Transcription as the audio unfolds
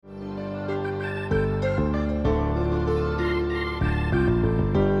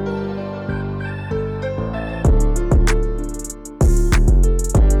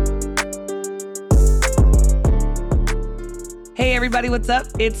everybody. What's up?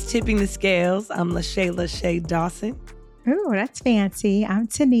 It's Tipping the Scales. I'm Lachey Dawson. Ooh, that's fancy. I'm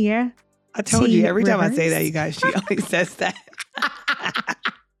Tania. I told you, every time I say that, you guys, she always says that.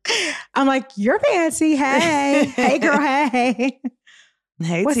 I'm like, you're fancy. Hey. Hey, girl. Hey.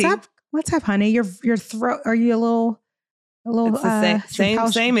 Hey, What's T. up? What's up, honey? Your throat, are you a little It's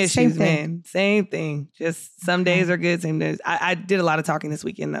the same issues, thing. man. Same thing. Just some days are good, some days. I did a lot of talking this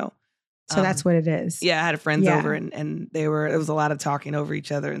weekend, though. So that's what it is. Yeah, I had friends over and it was a lot of talking over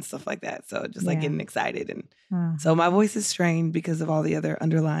each other and stuff like that. So just like getting excited. And so my voice is strained because of all the other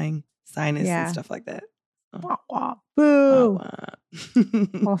underlying sinus and stuff like that. Wah, wah. Boo.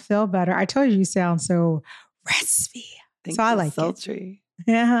 I'll feel better. I told you sound so raspy. So I like sultry.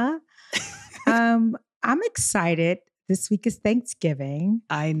 it. Uh-huh. I'm excited. This week is Thanksgiving.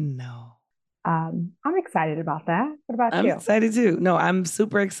 I know. I'm excited about that. What about you? I'm excited too. No, I'm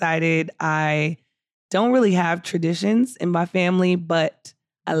super excited. I don't really have traditions in my family, but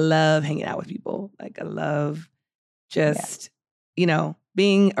I love hanging out with people. Like I love just,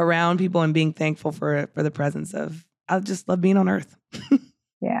 being around people and being thankful for the presence of, I just love being on earth.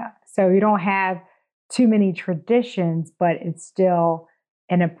 Yeah. So you don't have too many traditions, but it's still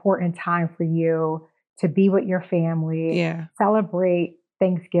an important time for you to be with your family, celebrate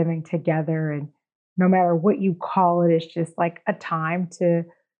Thanksgiving together. And no matter what you call it, it's just like a time to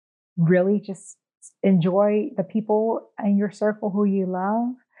really just enjoy the people in your circle who you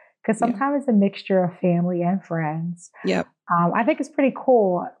love. Because sometimes it's a mixture of family and friends. Yep. I think it's pretty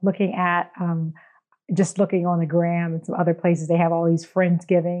cool looking at, just looking on the gram and some other places, they have all these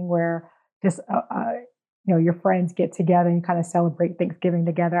Friendsgiving where just, your friends get together and kind of celebrate Thanksgiving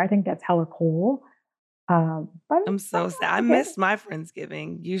together. I think that's hella cool. But I'm so sad. I miss my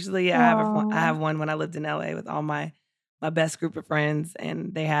Friendsgiving. Usually I have one when I lived in LA with all my best group of friends,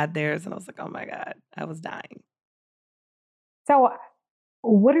 and they had theirs, and I was like, oh my God, I was dying. So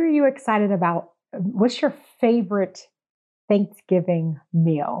what are you excited about? What's your favorite Thanksgiving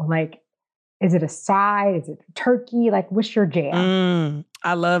meal? Like, is it a side? Is it turkey? Like, what's your jam?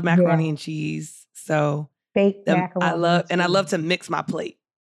 I love macaroni and cheese. So baked macaroni. I love to mix my plate.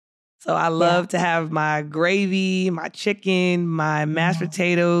 So I love to have my gravy, my chicken, my mashed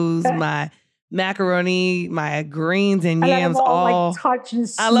potatoes, my macaroni, my greens and yams. All like touch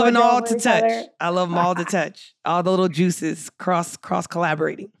and I love it all to touch. I love them all to touch. All the little juices cross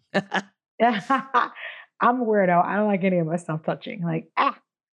collaborating. I'm a weirdo. I don't like any of my stuff touching. Like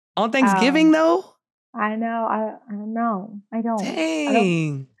on Thanksgiving though. I know. I know. I don't.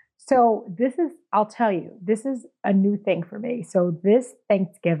 Dang. So I'll tell you, this is a new thing for me. So this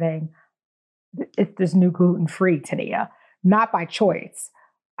Thanksgiving, it's this new gluten-free Tania, not by choice.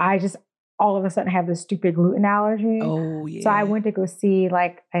 I just all of a sudden have this stupid gluten allergy. Oh, yeah. So I went to go see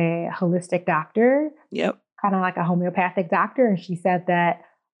like a holistic doctor. Yep. Kind of like a homeopathic doctor. And she said that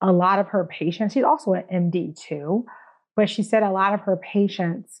a lot of her patients, she's also an MD too, but she said a lot of her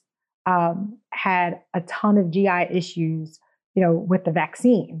patients had a ton of GI issues with the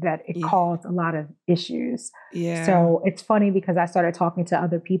vaccine, that it caused a lot of issues. Yeah. So it's funny because I started talking to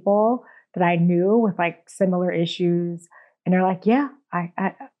other people that I knew with like similar issues. And they're like, yeah,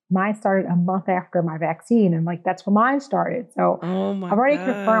 mine started a month after my vaccine. And like, that's when mine started. So I've already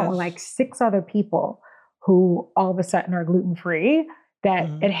confirmed with like 6 other people who all of a sudden are gluten-free that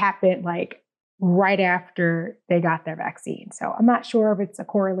it happened like right after they got their vaccine. So I'm not sure if it's a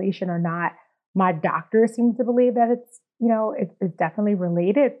correlation or not. My doctor seems to believe that it's definitely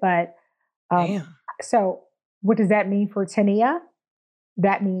related, but so what does that mean for Tania?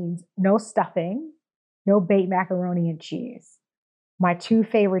 That means no stuffing, no baked macaroni and cheese. My 2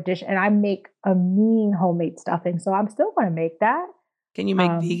 favorite dishes, and I make a mean homemade stuffing, so I'm still going to make that. Can you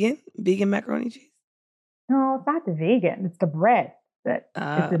make vegan macaroni and cheese? No, it's not the vegan. It's the bread that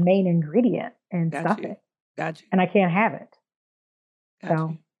is the main ingredient in stuffing. Got you. And I can't have it.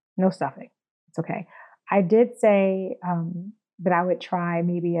 No stuffing. It's okay. I did say that I would try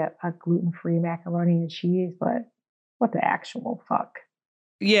maybe a gluten-free macaroni and cheese, but what the actual fuck?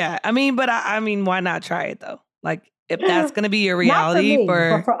 Yeah, I mean, but why not try it though? Like, if that's going to be your reality not for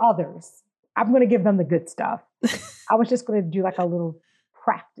me, but for others, I'm going to give them the good stuff. I was just going to do like a little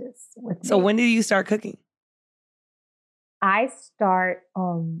practice with me. So when did you start cooking? I start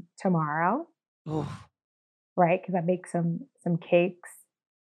tomorrow, right? Because I make some cakes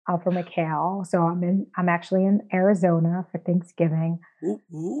for Mikhail. So I'm actually in Arizona for Thanksgiving.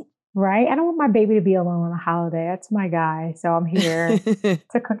 Ooh. Right? I don't want my baby to be alone on a holiday. That's my guy. So I'm here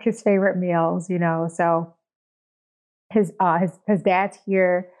to cook his favorite meals, So his dad's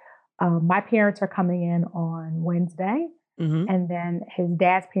here. My parents are coming in on Wednesday. And then his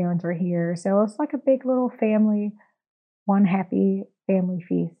dad's parents are here. So it's like a big little family one happy family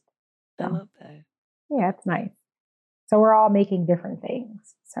feast. I So love that. yeah, it's nice. So we're all making different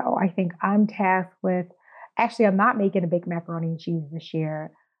things. So I think I'm tasked with, actually, I'm not making a baked macaroni and cheese this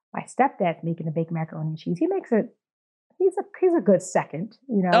year. My stepdad's making a baked macaroni and cheese. He makes it, he's a good second.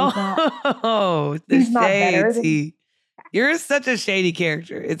 Oh, the He's not better shade, than, T. You're such a shady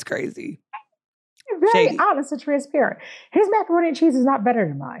character. It's crazy. very Shady. honest and transparent. His macaroni and cheese is not better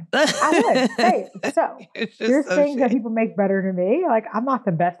than mine. I would say so. It's just There's so things that shady. people make better than me. Like, I'm not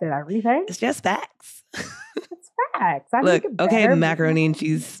the best at everything. It's just facts. It's facts. I Look, make it okay, better. macaroni and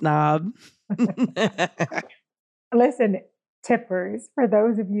cheese snob. Listen, tippers, for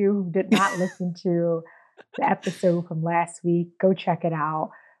those of you who did not listen to the episode from last week, go check it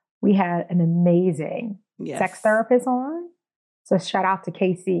out. We had an amazing sex Yes. therapist on. So shout out to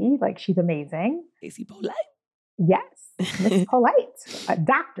Casey. Like, she's amazing. Casey Polite. Yes. Miss Polite.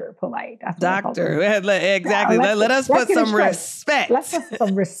 Dr. Polite. That's what I call her. Doctor. Exactly. Let us put get it some straight. respect. Let's put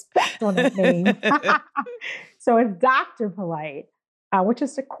some respect on that name. So it's Dr. Polite, which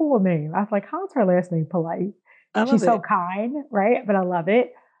is a cool name. I was like, how's her last name Polite? I love She's it. so kind, right? But I love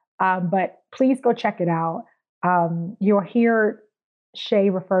it. But please go check it out. You'll hear Shay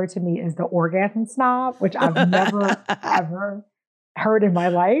refer to me as the orgasm snob, which I've never, ever heard in my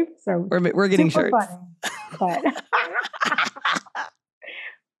life. So We're getting super shirts. funny.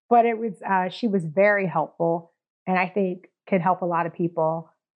 But it was, she was very helpful, and I think can help a lot of people,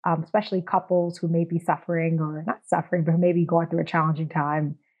 especially couples who may be suffering, or not suffering, but maybe going through a challenging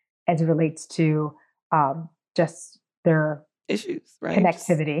time as it relates to just their Issues, right?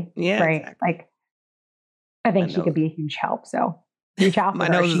 connectivity. Yeah, right. exactly. Like, I think My she could nose. be a huge help. So reach out. My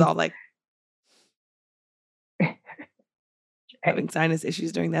to her. nose is She's all like having sinus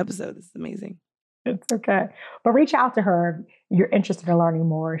issues during the episode. This is amazing. It's okay. But reach out to her if you're interested in learning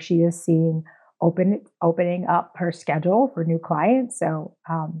more. She is seeing opening up her schedule for new clients. So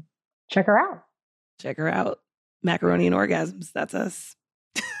check her out. Check her out. Macaroni and orgasms. That's us.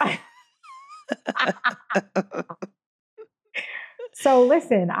 So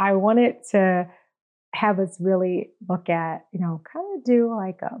listen, I wanted to have us really look at, kind of do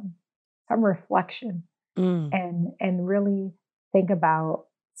like some reflection and really think about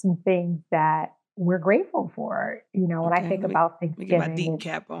some things that we're grateful for. When I think about Let me Thanksgiving, get my deep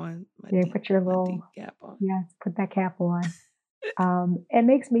cap on. put your little deep cap on. Yes, put that cap on. It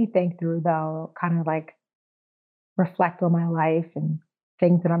makes me think through, though, kind of like reflect on my life and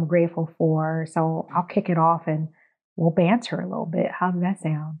things that I'm grateful for. So I'll kick it off and we'll banter a little bit. How does that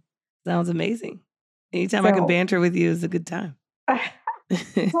sound? Sounds amazing. Anytime I can banter with you is a good time.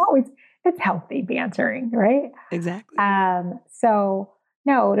 It's healthy bantering, right? Exactly. So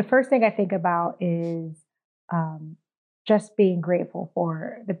no, the first thing I think about is just being grateful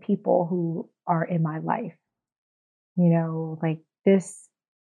for the people who are in my life. Like this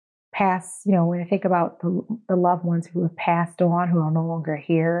past, when I think about the loved ones who have passed on, who are no longer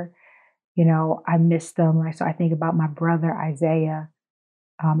here, I miss them. So I think about my brother, Isaiah.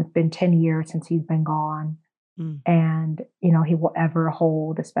 It's been 10 years since he's been gone. And, he will ever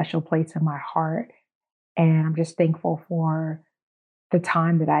hold a special place in my heart. And I'm just thankful for the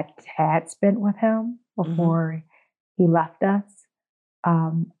time that I had spent with him before he left us.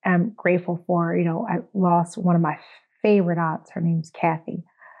 I'm grateful for, I lost one of my favorite aunts. Her name's Kathy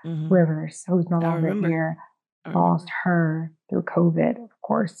Rivers, who's no longer here. Lost her through COVID, of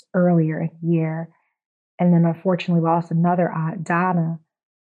course, earlier in the year. And then unfortunately lost another aunt, Donna,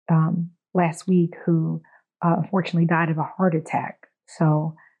 last week, who unfortunately died of a heart attack.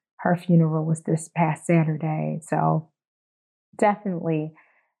 So her funeral was this past Saturday. So definitely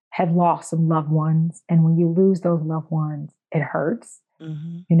have lost some loved ones. And when you lose those loved ones, it hurts,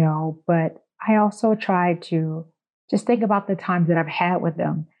 but I also try to just think about the times that I've had with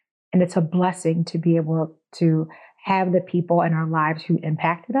them. And it's a blessing to be able to have the people in our lives who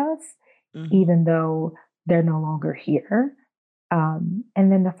impacted us, even though they're no longer here. And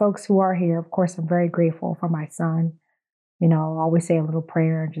then the folks who are here, of course, I'm very grateful for my son. I'll always say a little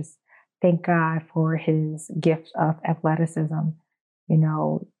prayer and just thank God for his gift of athleticism.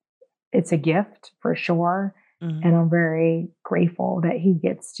 It's a gift for sure. And I'm very grateful that he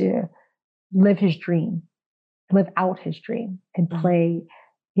gets to live out his dream and play,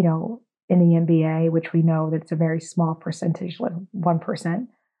 in the NBA, which we know that it's a very small percentage, like 1%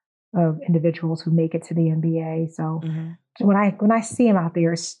 of individuals who make it to the NBA. So when I see him out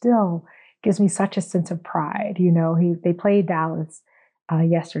there, it still gives me such a sense of pride. They played Dallas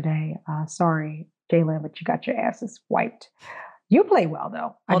yesterday. Sorry, Jalen, but you got your asses wiped. You play well,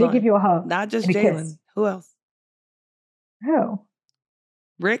 though. I did give you a hug. Not just Jalen. Who else? Who?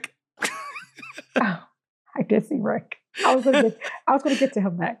 Rick. Oh, I did see Rick. I was gonna get to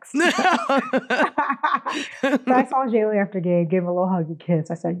him next. But I saw Jalen after game, gave him a little hug and kiss.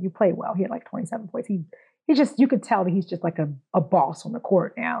 I said, "You played well." He had like 27 points. He just, you could tell that he's just like a boss on the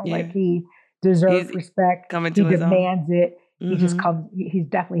court now. Yeah. Like he deserves He's respect. coming He to his own. demands it. He just Mhm. comes. He's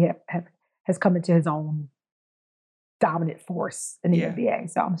definitely has come into his own dominant force in the Yeah. NBA.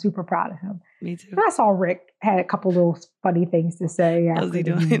 So I'm super proud of him. Me too. And I saw Rick had a couple little funny things to say How's after he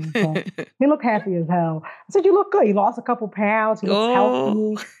the doing? game. So he looked happy as hell. I said, "You look good. You lost a couple pounds. He looks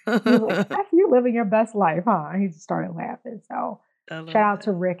healthy." He was like, "After you living your best life, huh?" He just started laughing. So I love shout out that.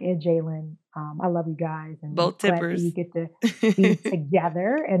 to Rick and Jalen. I love you guys, and Both glad that you tippers. get to be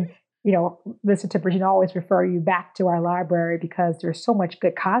together. And listen, tippers, I always refer you back to our library because there's so much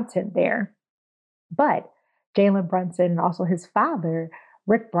good content there. But Jalen Brunson and also his father,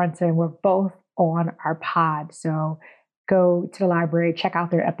 Rick Brunson, were both on our pod. So go to the library, check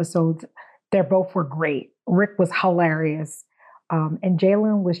out their episodes. They both were great. Rick was hilarious. And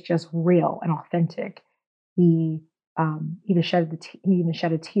Jalen was just real and authentic. He he even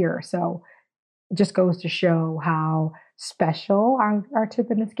shed a tear. So it just goes to show how special our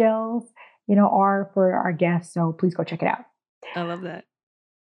tip and the skills, are for our guests. So please go check it out. I love that.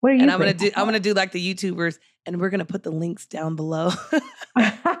 What are you And I'm grateful gonna for? do like the YouTubers, and we're gonna put the links down below.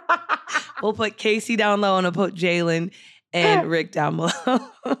 We'll put Casey down low, and I'll put Jalen and Rick down below.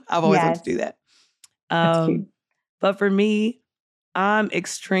 I've always wanted Yes, to do that. that's cute. But for me, I'm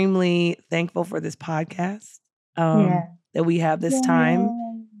extremely thankful for this podcast. Yeah. That we have this time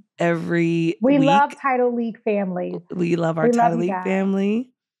Yay. every We love week. Title League family. We love our We love Title you League guys.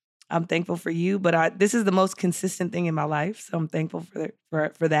 family. I'm thankful for you, but this is the most consistent thing in my life, so I'm thankful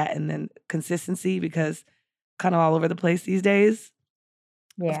for that, and then consistency because kind of all over the place these days.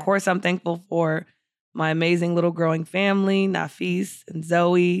 Of Yeah. course, I'm thankful for my amazing little growing family, Nafis and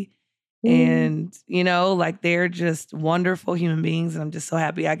Zoe. And, like they're just wonderful human beings. And I'm just so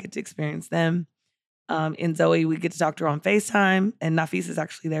happy I get to experience them. And Zoe, we get to talk to her on FaceTime. And Nafis is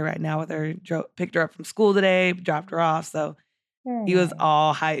actually there right now with her. Picked her up from school today, dropped her off. So Very he was nice.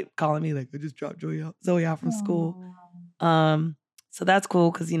 all hype, calling me like, I just dropped Zoe out from school. Aw. So that's cool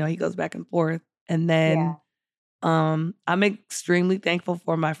because, he goes back and forth. And Yeah. then I'm extremely thankful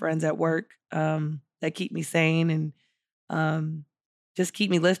for my friends at work that keep me sane and just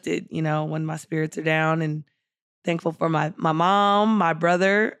keep me lifted, when my spirits are down. And thankful for my mom, my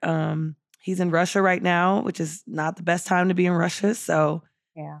brother. He's in Russia right now, which is not the best time to be in Russia. So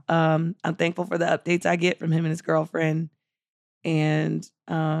Yeah. I'm thankful for the updates I get from him and his girlfriend. And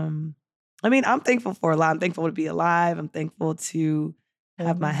I'm thankful for a lot. I'm thankful to be alive. I'm thankful to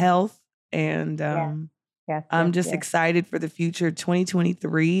have my health. And Yes. I'm just excited for the future.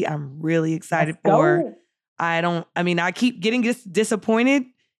 2023, I'm really excited Let's for. go. I keep getting disappointed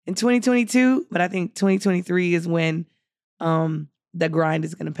in 2022, but I think 2023 is when the grind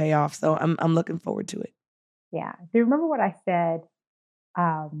is going to pay off. So I'm looking forward to it. Yeah. Do you remember what I said?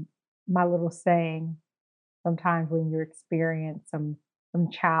 My little saying, sometimes when you experience some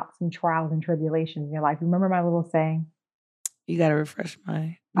trials and tribulations in your life. Remember my little saying? You got to refresh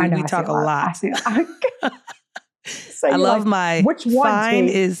my. I know We I talk see a lot. I see. So I love like, my which one? fine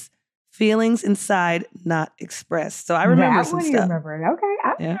Tate? is feelings inside not expressed. So I remember That some one you stuff. remember.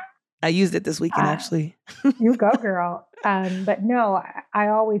 Okay. Yeah, I used it this weekend actually. You go, girl. But no, I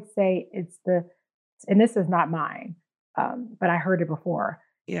always say and this is not mine, but I heard it before.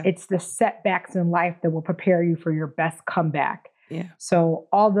 Yeah. It's the setbacks in life that will prepare you for your best comeback. Yeah. So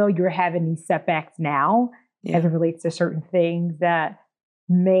although you're having these setbacks now, as it relates to certain things that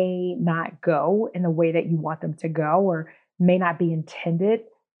may not go in the way that you want them to go, or may not be intended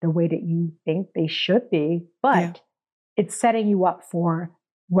the way that you think they should be, but it's setting you up for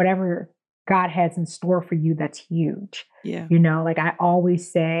whatever God has in store for you that's huge. Yeah. Like I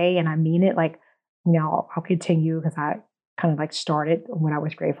always say, and I mean it, like, I'll continue because I kind of like started what I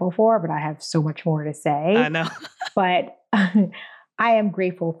was grateful for, but I have so much more to say. I know. But I am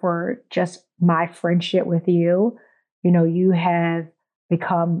grateful for just my friendship with you. You have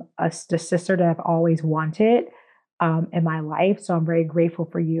become the sister that I've always wanted in my life. So I'm very grateful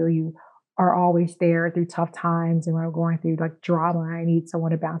for you. You are always there through tough times. And when I'm going through like drama, I need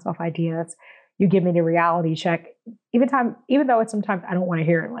someone to bounce off ideas. You give me the reality check. Even though it's sometimes I don't want to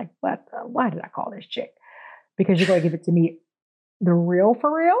hear it, like, why did I call this chick? Because you're going to give it to me the real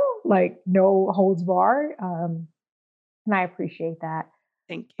for real, like no holds barred. And I appreciate that.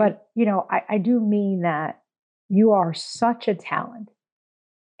 Thank you. But, I do mean that you are such a talent.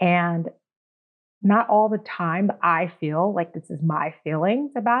 And not all the time I feel like this is my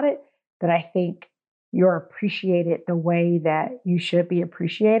feelings about it, that I think you're appreciated the way that you should be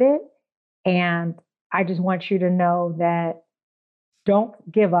appreciated. And I just want you to know that don't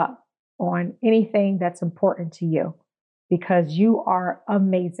give up on anything that's important to you because you are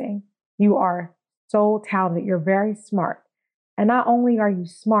amazing. You are so talented. You're very smart. And not only are you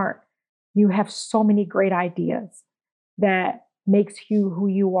smart, you have so many great ideas that makes you who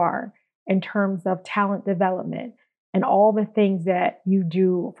you are in terms of talent development and all the things that you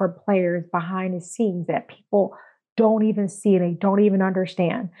do for players behind the scenes that people don't even see and they don't even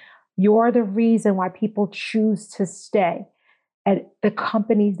understand. You're the reason why people choose to stay at the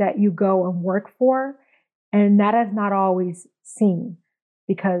companies that you go and work for. And that is not always seen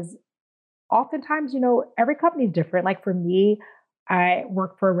because oftentimes, every company is different. Like for me, I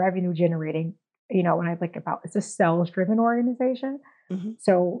work for a revenue generating, when I think about it's a sales driven organization. Mhm.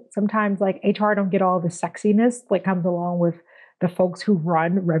 So sometimes like HR don't get all the sexiness that comes along with the folks who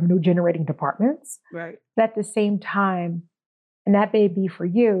run revenue generating departments. Right. But at the same time, and that may be for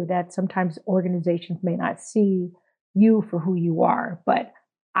you, that sometimes organizations may not see you for who you are, but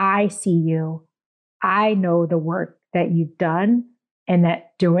I see you. I know the work that you've done and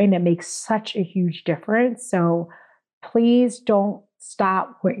that makes such a huge difference. So please don't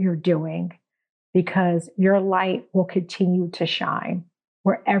stop what you're doing because your light will continue to shine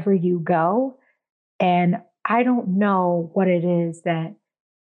wherever you go. And I don't know what it is that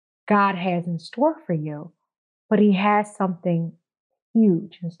God has in store for you, but He has something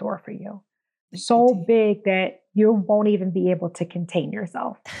huge in store for you. Thank you, So T. big that you won't even be able to contain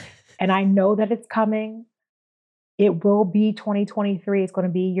yourself. And I know that it's coming. It will be 2023. It's going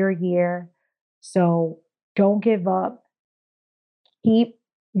to be your year. So don't give up. Keep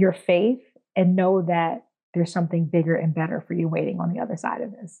your faith and know that there's something bigger and better for you waiting on the other side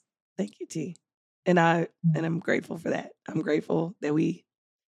of this. Thank you, T. And I'm grateful for that. I'm grateful that we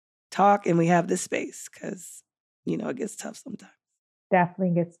talk and we have this space because, it gets tough sometimes.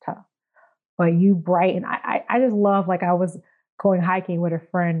 Definitely gets tough. But you brighten. I just love, like, I was going hiking with a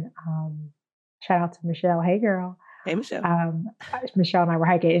friend. Shout out to Michelle. Hey, girl. Hey, Michelle. Michelle and I were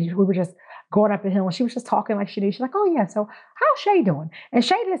hiking, and we were just going up the hill, and she was just talking like she knew. She's like, "Oh yeah, so how's Shay doing?" And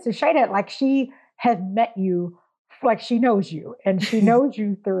Shay this and Shay that, like she has met you, like she knows you, and she knows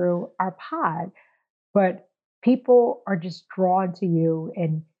you through our pod. But people are just drawn to you,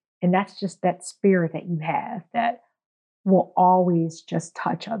 and that's just that spirit that you have that will always just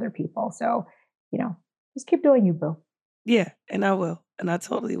touch other people. So, just keep doing you, boo. Yeah, and I will. And I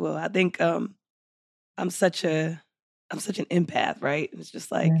totally will. I think I'm such an empath, right? It's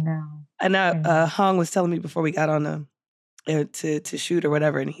just I like know. I know I know. Hong was telling me before we got on to shoot or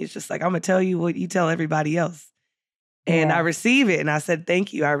whatever, and he's just like, I'm gonna tell you what you tell everybody else. And I Yeah, receive it. And I said,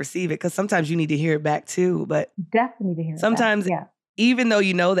 thank you. I receive it. Because sometimes you need to hear it back too. But definitely need to hear it back. sometimes, Yeah, even though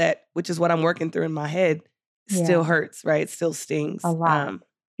you know that, which is what I'm working through in my head, it still yeah, hurts, right? It still a stings. lot.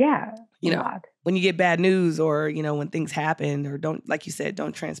 Yeah, a You know, lot. when you get bad news or, when things happen or don't, like you said,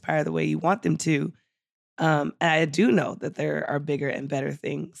 don't transpire the way you want them to. And I do know that there are bigger and better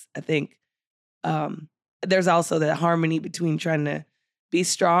things. I think there's also that harmony between trying to be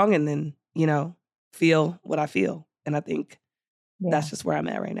strong and then, feel what I feel. And I think Yeah, that's just where I'm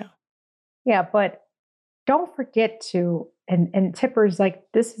at right now. yeah. But don't forget to, and Tippers, like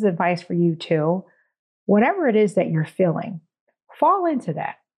this is advice for you too. Whatever it is that you're feeling, fall into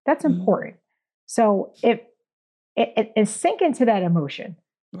that. That's Mhm. important. So if it sink into that emotion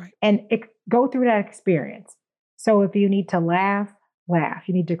Right. and go through that experience. So if you need to laugh, laugh.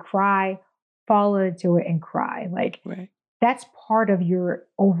 You need to cry, fall into it and cry. Like Right. that's part of your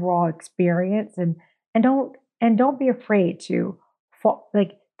overall experience, and don't be afraid to fall,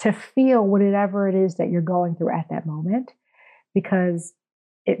 like to feel whatever it is that you're going through at that moment, because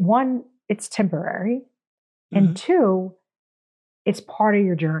it's temporary, and Mhm. two, it's part of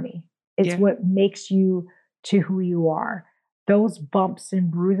your journey. It's Yeah. what makes you to who you are. Those bumps and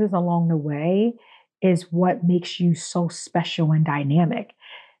bruises along the way is what makes you so special and dynamic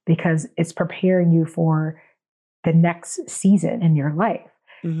because it's preparing you for the next season in your life.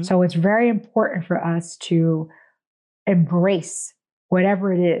 Mhm. So it's very important for us to embrace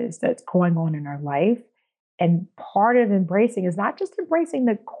whatever it is that's going on in our life. And part of embracing is not just embracing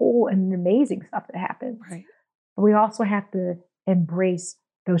the cool and amazing stuff that happens, Right. but we also have to embrace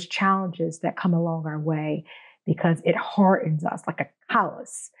those challenges that come along our way because it hardens us like a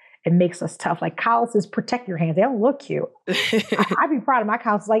callus. It makes us tough. Like calluses protect your hands. They don't look cute. I'd be proud of my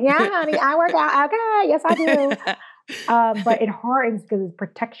calluses. Like, yeah, honey, I work out. Okay, yes, I do. But it hardens because it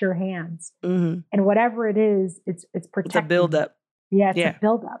protects your hands. Mhm. And whatever it is, it's It's a protecting you. buildup. Yeah, it's a Yeah.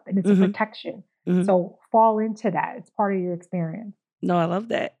 buildup and it's a Mhm. protection. Mhm. So fall into that. It's part of your experience. No, I love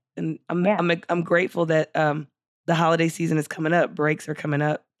that. And Yeah. I'm grateful that the holiday season is coming up. Breaks are coming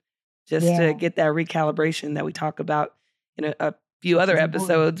up. just to Yeah. get that recalibration that we talk about in a few Which other is important.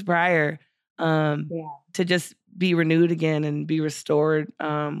 episodes prior, Yeah. to just be renewed again and be restored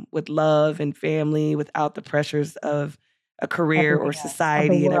with love and family without the pressures of a career or Everything else of the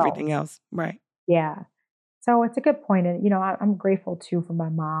society and world. everything else. Right. Yeah. So it's a good point. And, I'm grateful too for my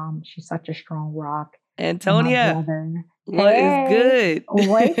mom. She's such a strong rock. And my Antonia, brother. what is Hey, good?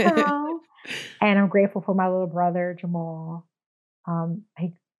 wait now. And I'm grateful for my little brother, Jamal.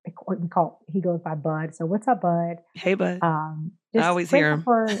 He goes by Bud. So what's up, Bud? Hey, bud. I Just always hear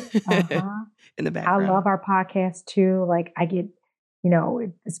grateful him for, uh-huh. in the I love background. our podcast too. Like I get,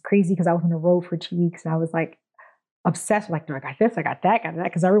 it's crazy because I was on the road for 2 weeks and I was like obsessed with like, "No, I got this, I got that.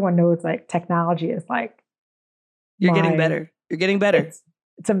 Because everyone knows like technology is like You're getting my, better. You're getting better. it's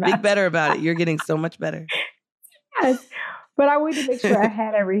a Speak mess. better about it. You're getting so much better. Yes. But I wanted to make sure I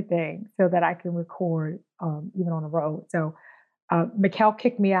had everything so that I can record even on the road. So Mikkel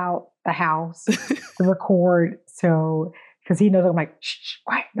kicked me out the house to record. So because he knows I'm like, shh, shh,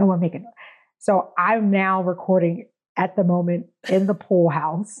 quiet, no one making noise. So I'm now recording at the moment in the pool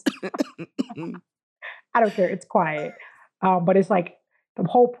house. I don't care, it's quiet. But it's like the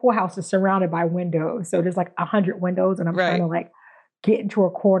whole pool house is surrounded by windows. So there's like 100 windows, and I'm trying to Right. like get into a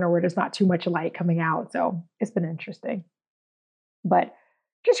corner where there's not too much light coming out. So it's been interesting. But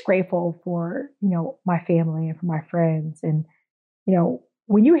just grateful for, my family and for my friends. And,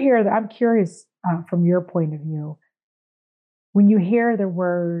 when you hear that, I'm curious from your point of view, when you hear the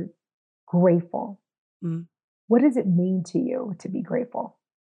word grateful, Mm. what does it mean to you to be grateful?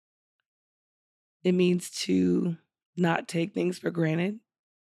 It means to not take things for granted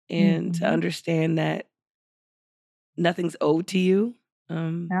and to Hmm. understand that nothing's owed to you.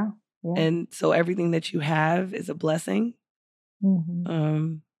 Yeah. Yeah. And so everything that you have is a blessing. Hmm.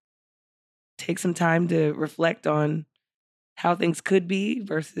 Um, take some time to reflect on how things could be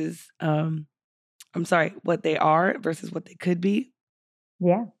versus, what they are versus what they could be.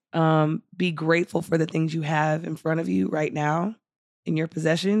 Yeah. Be grateful for the things you have in front of you right now in your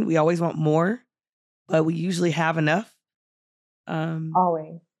possession. We always want more, but we usually have enough.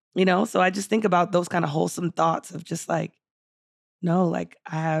 Always. So I just think about those kind of wholesome thoughts of just like, no, like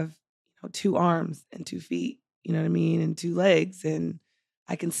I have, 2 arms and 2 feet, you know what I mean? And 2 legs, and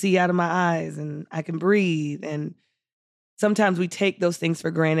I can see out of my eyes and I can breathe. And sometimes we take those things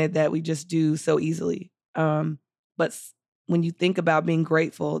for granted that we just do so easily. But when you think about being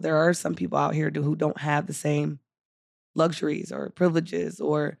grateful, there are some people out here who don't have the same luxuries or privileges,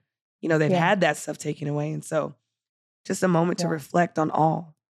 or, they've Yeah. had that stuff taken away. And so just a moment to Yeah. reflect on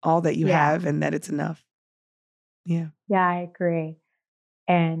all that you Yeah. have and that it's enough. Yeah. Yeah. I agree.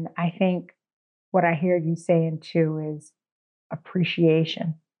 And I think what I hear you saying too is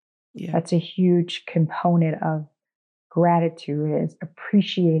appreciation. Yeah. That's a huge component of gratitude is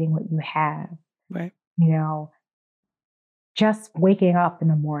appreciating what you have. Right. You know, just waking up in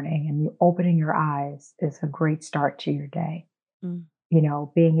the morning and you opening your eyes is a great start to your day. Mm.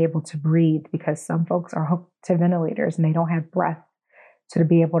 Being able to breathe because some folks are hooked to ventilators and they don't have breath. So to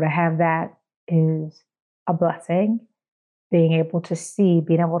be able to have that is a blessing. Being able to see,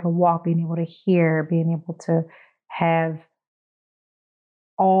 being able to walk, being able to hear, being able to have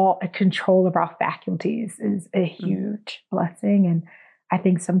all a control of our faculties is a Mm. huge blessing. And I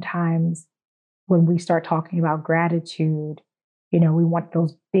think sometimes when we start talking about gratitude, we want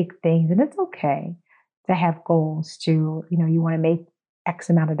those big things, and it's okay to have goals to, you want to make X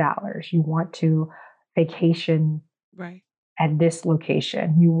amount of dollars, you want to vacation Right. at this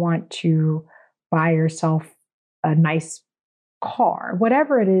location, you want to buy yourself a nice car,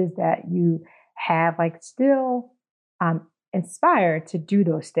 whatever it is that you have, like still um, inspired to do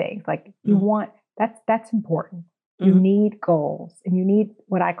those things. Like you Mm. want that's important. You Mhm. need goals, and you need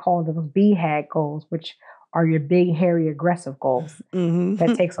what I call those BHAG goals, which are your big, hairy, aggressive goals. That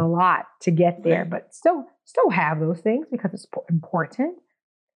Mhm. takes a lot to get there, Right. but still have those things because it's important.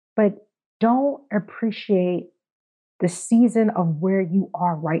 But don't appreciate the season of where you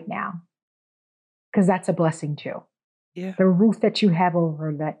are right now because that's a blessing too. Yeah. The roof that you have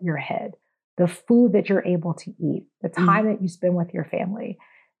over your head, the food that you're able to eat, the Mhm. time that you spend with your family.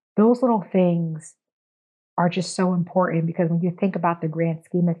 Those little things are just so important because when you think about the grand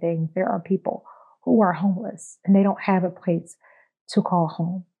scheme of things, there are people who are homeless and they don't have a place to call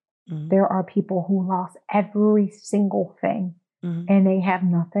home. Mhm. There are people who lost every single thing Mhm. and they have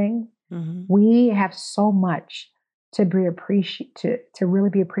nothing. Mhm. We have so much to be to really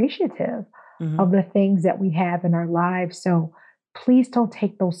be appreciative of Mhm. the things that we have in our lives. So please don't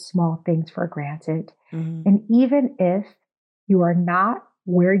take those small things for granted. Mhm. And even if you are not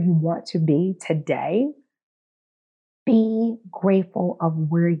where you want to be today, be grateful of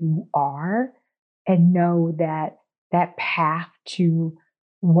where you are and know that that path to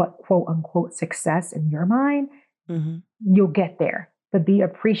what quote unquote success in your mind, Mm-hmm. you'll get there. But be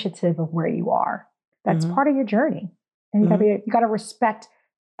appreciative of where you are. That's Mm-hmm. part of your journey. And Mm-hmm. you gotta respect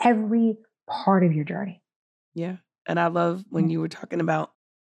every part of your journey. Yeah. And I love when you were talking about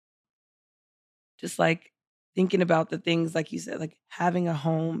just like thinking about the things, like you said, like having a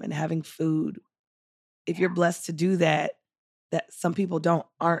home and having food. If you're blessed to do that, that some people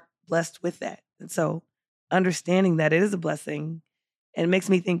aren't blessed with that. And so understanding that it is a blessing, and it makes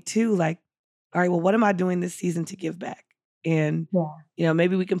me think too, like, all right, well, what am I doing this season to give back? And, Yeah.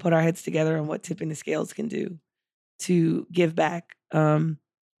 maybe we can put our heads together on what Tipping the Scales can do to give back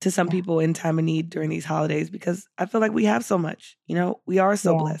to some Yeah. people in time of need during these holidays, because I feel like we have so much, we are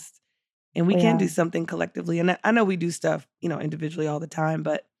so Yeah. blessed, and we We can do are. something collectively. And I know we do stuff, individually all the time,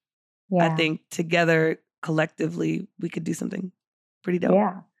 but I Yeah. think together, collectively, we could do something pretty dope.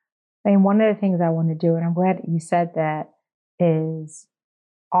 Yeah. I mean, one of the things I want to do, and I'm glad that you said that, is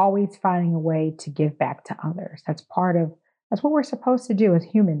always finding a way to give back to others. That's what we're supposed to do as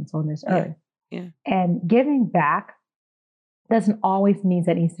humans on this Yeah. earth. Yeah. And giving back doesn't always mean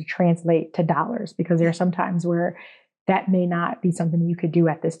that needs to translate to dollars, because there Yeah. are some times where that may not be something you could do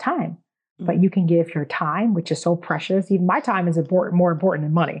at this time. But Mhm. you can give your time, which is so precious. Even my time is more important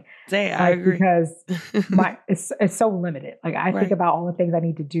than money, I like, agree. because it's so limited. Like, I think Right. about all the things I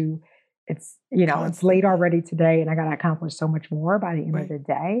need to do. It's late Constantly. already today, and I got to accomplish so much more by the end of Right. the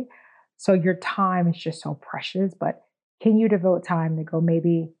day. So your time is just so precious. But can you devote time to go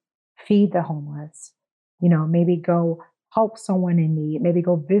maybe feed the homeless? Maybe go help someone in need. Maybe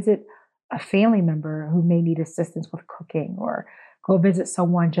go visit a family member who may need assistance with cooking, or go visit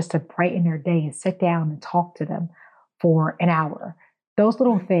someone just to brighten their day and sit down and talk to them for an hour. Those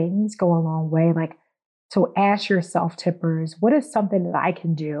little Right. things go a long way. Like, so ask yourself, tippers, what is something that I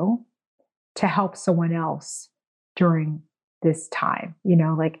can do to help someone else during this time?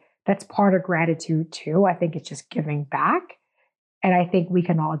 Like, that's part of gratitude too. I think it's just giving back. And I think we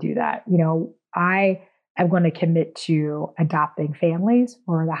can all do that. I am going to commit to adopting families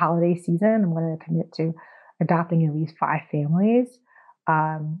for the holiday season. I'm going to commit to adopting at least 5 families.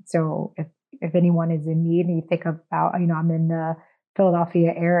 So if anyone is in need, and you think about, I'm in the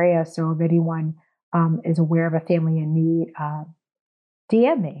Philadelphia area. So if anyone is aware of a family in need,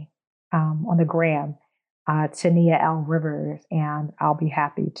 DM me on the gram, Tania L. Rivers, and I'll be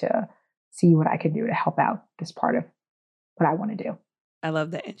happy to see what I can do to help out this part of what I want to do. I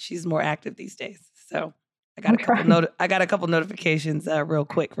love that. And she's more active these days. So I got I'm a couple trying. I got a couple notifications real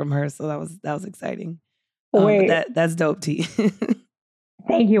quick from her. So that was exciting. But Wait, that's dope, T.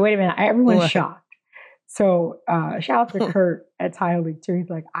 thank you. Wait a minute. Everyone's What? shocked. So shout out to Kurt at Tile League too. He's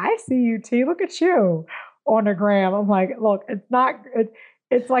like, I see you, T. Look at you on the gram. I'm like, look, it's not.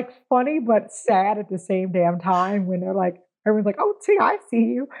 It's like funny but sad at the same damn time, when they're like, everyone's like, oh, T, I see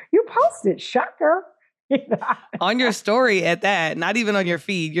you. You posted, shocker. On your story at that, not even on your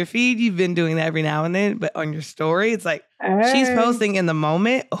feed. Your feed, you've been doing that every now and then, but on your story, it's like she's Hey, posting in the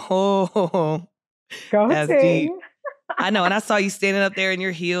moment. Oh, go that's T. deep. I know. And I saw you standing up there in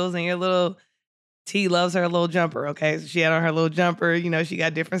your heels and your little T loves her little jumper. Okay. So she had on her little jumper. She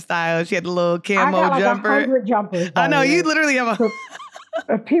got different styles. She had the little I camo got like jumper. 100 jumpers, I by know. the You way. literally have So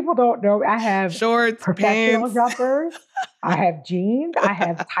if people don't know, I have shorts, professional pants. jumpers. I have jeans. I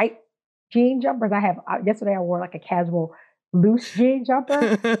have tight jean jumpers. I have, yesterday I wore like a casual loose jean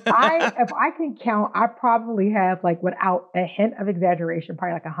jumper. If I can count, I probably have, like, without a hint of exaggeration,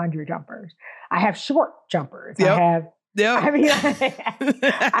 probably like 100 jumpers. I have short jumpers. Yep. I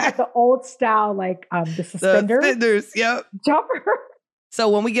have the old style, like the suspenders Yep. jumper. So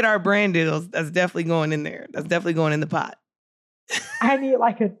when we get our brand deals, that's definitely going in there. That's definitely going in the pot. I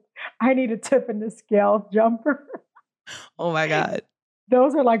need a tip in the scale jumper. Oh my God.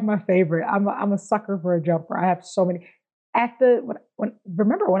 Those are like my favorite. I'm a sucker for a jumper. I have so many.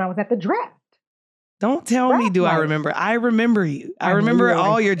 Remember when I was at the draft? Don't tell me, Draft do I night. remember? I remember you. I I know you remember were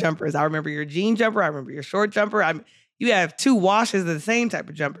all like, your jumpers. I remember your jean jumper. I remember your short jumper. You have 2 washes of the same type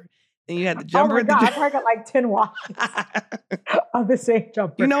of jumper. Then you had the oh jumper my at the God, I probably got like 10 washes of the same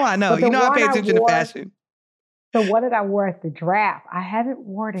jumper. I know. But the I one pay I attention to wore, fashion. the one that I wore at the draft, I haven't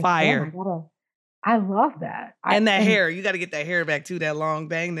worn it Fire. again. I love that. And that hair. You got to get that hair back too, that long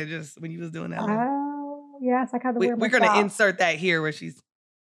bang that just when you was doing that. Oh, yes, I got to wear my We're going to style. insert that here where she's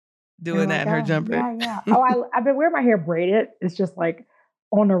doing Oh my that in her God. jumper. Yeah. Oh, I've been wearing my hair braided. It's just like,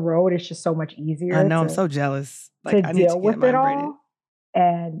 on the road, it's just so much easier. I know. I'm so jealous. To Like I need to deal get with it mine braided. all.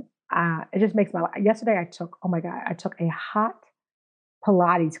 And it just makes my life. Yesterday, I took a hot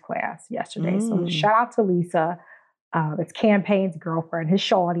Pilates class yesterday. So shout out to Lisa. It's Campaign's girlfriend, his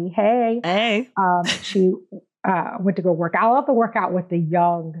shawty. Hey. Hey. She went to go work out. I love to work out with the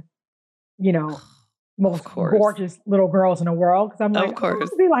young, most gorgeous little girls in the world. Because I'm like, I want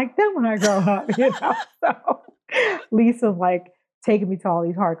to be like them when I grow up. So Lisa's like taking me to all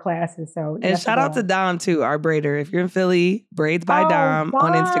these hard classes. So and shout out to Dom too, our braider. If you're in Philly, Braids by Dom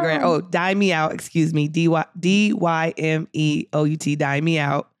on Instagram. Oh, Dye Me Out. Excuse me, DYMEOUT. Dye Me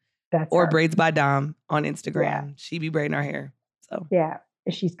Out. Or her. Braids by Dom on Instagram. Yeah. She be braiding our hair. So yeah,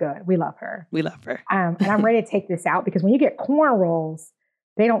 she's good. We love her. We love her. And I'm ready to take this out because when you get cornrows,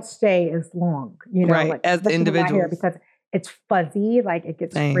 they don't stay as long, right? Like, as the individual, hair because it's fuzzy, like it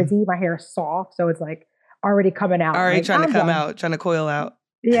gets frizzy. My hair is soft, so it's like already coming out. Already like, trying to come out, trying to coil out.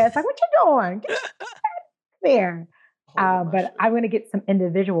 Yeah, it's like, what you doing? Get there. But I'm gonna get some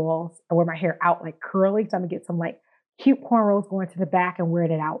individuals where my hair out like curly. So I'm gonna get some like cute cornrows going to the back and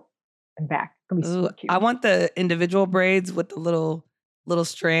wearing it out. And back. Ooh, I want the individual braids with the little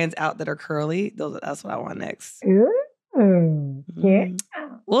strands out that are curly. That's what I want next. Ooh, yeah.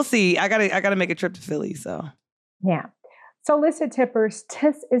 We'll see. I gotta make a trip to Philly. So yeah. So listen, tippers,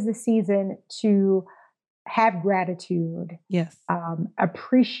 this is the season to have gratitude. Yes.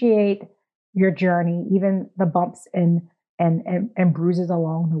 Appreciate your journey, even the bumps and bruises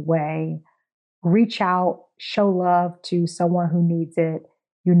along the way. Reach out, show love to someone who needs it.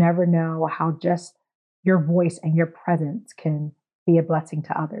 You never know how just your voice and your presence can be a blessing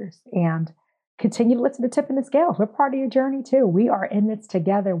to others. And continue to listen to Tipping the Scales. We're part of your journey too. We are in this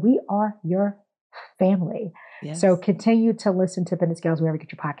together. We are your family. Yes. So continue to listen to Tipping the Scales wherever you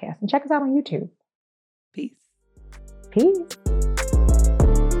get your podcast. And check us out on YouTube. Peace. Peace.